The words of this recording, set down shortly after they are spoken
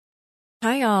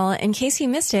Hi, y'all. In case you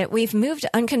missed it, we've moved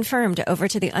Unconfirmed over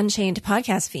to the Unchained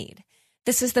podcast feed.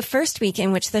 This is the first week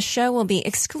in which the show will be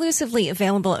exclusively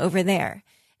available over there.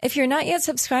 If you're not yet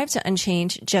subscribed to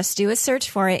Unchained, just do a search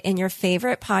for it in your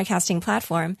favorite podcasting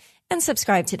platform and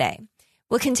subscribe today.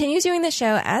 We'll continue doing the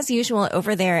show as usual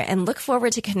over there and look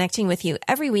forward to connecting with you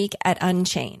every week at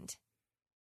Unchained.